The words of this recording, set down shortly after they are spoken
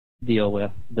deal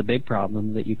with the big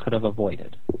problem that you could have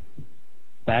avoided.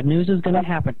 Bad news is going to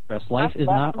happen, Chris. Life is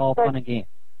not all fun and games.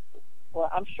 Well,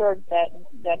 I'm sure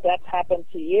that's happened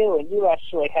to you, and you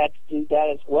actually had to do that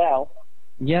as well.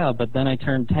 Yeah, but then I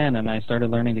turned 10 and I started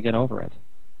learning to get over it.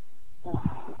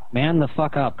 Man the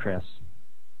fuck up, Chris.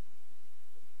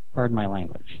 Pardon my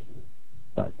language.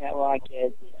 But yeah, well, I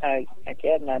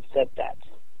get, and I've said that.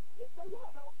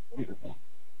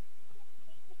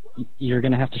 You're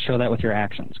going to have to show that with your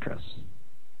actions, Chris.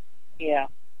 Yeah.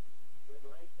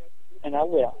 And I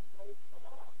will.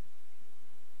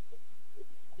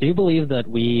 Do you believe that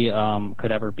we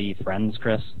could ever be friends,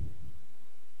 Chris?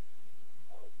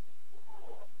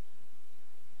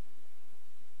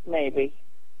 Maybe.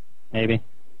 Maybe?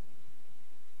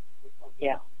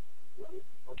 Yeah.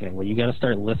 Okay, well, you got to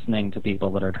start listening to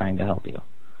people that are trying to help you.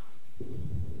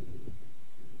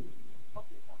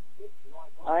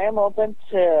 I am open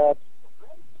to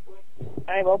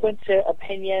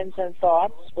opinions and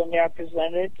thoughts when they are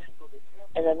presented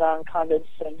in a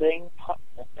non-condescending,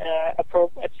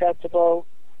 acceptable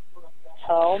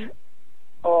tone,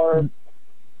 or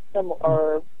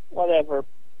whatever.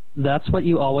 That's what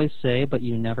you always say, but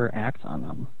you never act on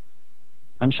them.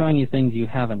 I'm showing you things you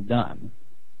haven't done,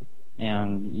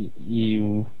 and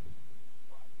you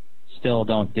still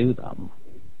don't do them,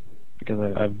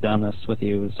 because I've done this with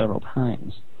you several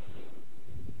times.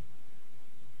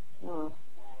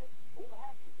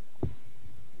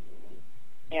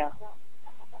 Yeah.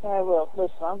 I will.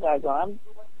 Listen, I'm gonna go.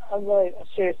 I'm really,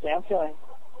 seriously, I'm feeling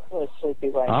really sleepy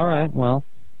right now. All right, well,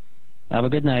 have a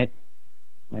good night.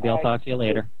 Maybe All I'll right. talk to you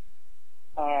later.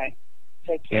 All right.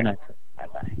 Take care. Good night.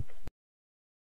 Bye-bye.